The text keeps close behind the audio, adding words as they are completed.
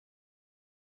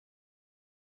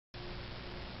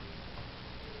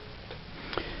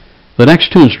The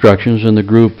next two instructions in the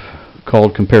group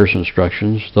called comparison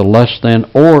instructions, the less than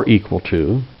or equal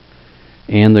to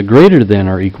and the greater than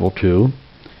or equal to,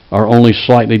 are only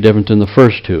slightly different than the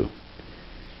first two.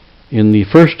 In the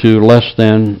first two, less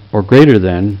than or greater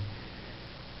than,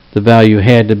 the value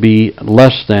had to be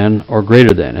less than or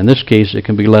greater than. In this case, it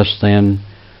can be less than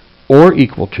or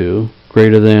equal to,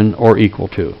 greater than or equal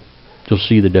to. You'll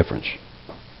see the difference.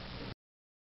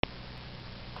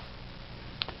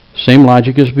 Same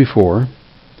logic as before.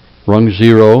 Rung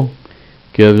 0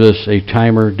 gives us a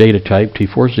timer data type,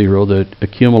 T40, that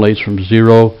accumulates from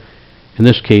 0. In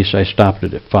this case, I stopped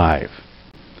it at 5.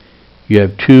 You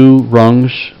have two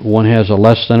rungs. One has a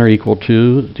less than or equal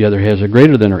to, the other has a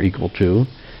greater than or equal to,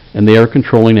 and they are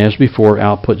controlling, as before,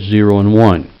 output 0 and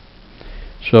 1.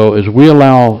 So as we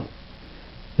allow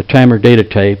the timer data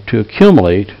type to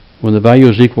accumulate, when the value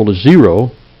is equal to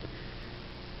 0,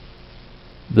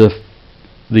 the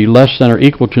less than or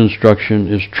equal to instruction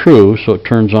is true, so it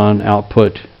turns on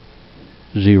output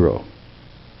 0.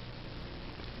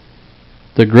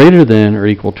 The greater than or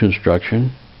equal to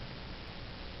instruction,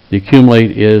 the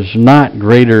accumulate is not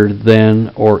greater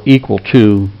than or equal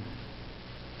to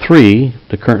 3,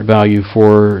 the current value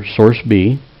for source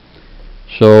B,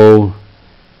 so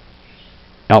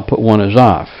output 1 is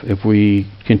off. If we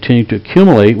continue to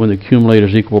accumulate when the accumulate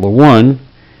is equal to 1,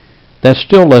 that's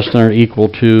still less than or equal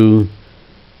to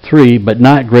 3, but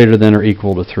not greater than or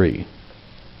equal to 3.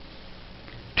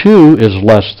 2 is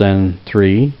less than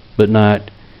 3, but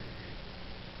not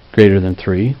greater than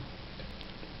 3.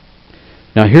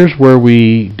 Now here's where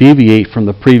we deviate from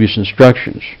the previous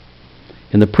instructions.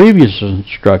 In the previous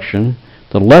instruction,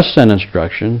 the less than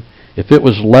instruction, if it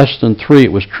was less than 3,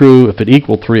 it was true. If it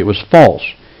equaled 3, it was false.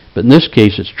 But in this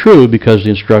case, it's true because the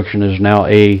instruction is now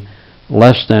a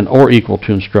less than or equal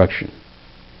to instruction.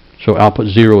 So output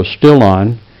 0 is still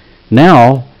on.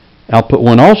 Now, output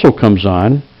 1 also comes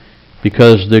on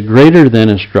because the greater than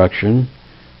instruction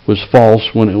was false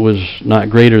when it was not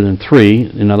greater than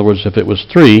 3. In other words, if it was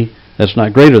 3, that's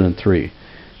not greater than 3.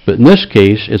 But in this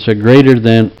case, it's a greater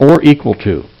than or equal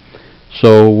to.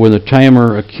 So when the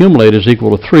timer accumulate is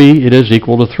equal to 3, it is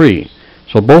equal to 3.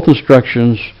 So both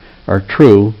instructions are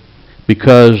true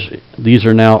because these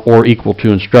are now or equal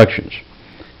to instructions.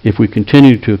 If we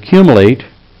continue to accumulate,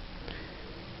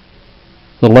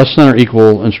 the less than or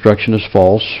equal instruction is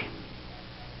false,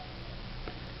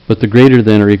 but the greater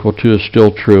than or equal to is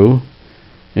still true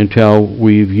until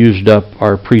we've used up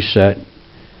our preset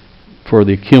for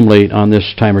the accumulate on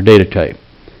this timer data type.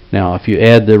 Now if you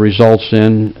add the results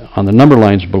in on the number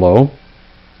lines below,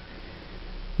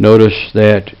 notice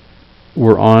that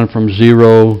we're on from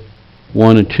 0,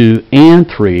 1, and 2, and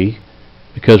 3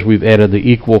 because we've added the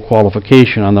equal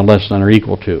qualification on the less than or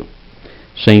equal to.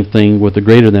 Same thing with the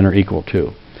greater than or equal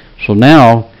to. So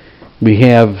now we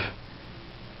have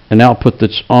an output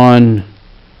that's on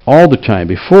all the time.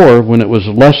 Before, when it was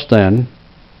less than,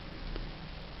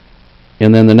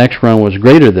 and then the next run was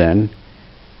greater than,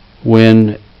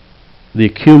 when the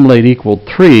accumulate equaled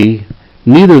 3,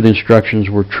 neither of the instructions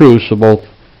were true, so both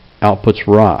outputs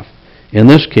were off. In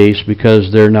this case,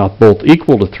 because they're now both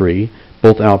equal to 3,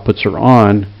 both outputs are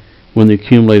on when the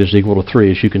accumulate is equal to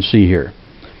 3, as you can see here.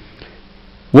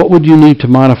 What would you need to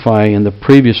modify in the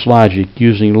previous logic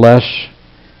using less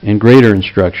and greater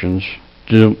instructions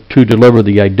to deliver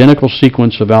the identical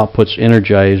sequence of outputs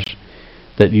energized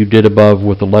that you did above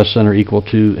with the less than or equal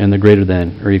to and the greater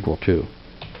than or equal to?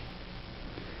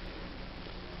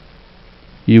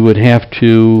 You would have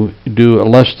to do a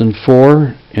less than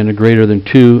 4 and a greater than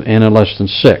 2 and a less than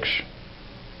 6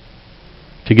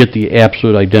 to get the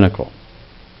absolute identical,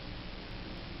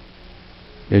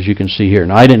 as you can see here.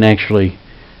 Now I didn't actually,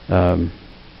 well,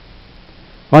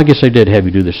 I guess I did have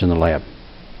you do this in the lab.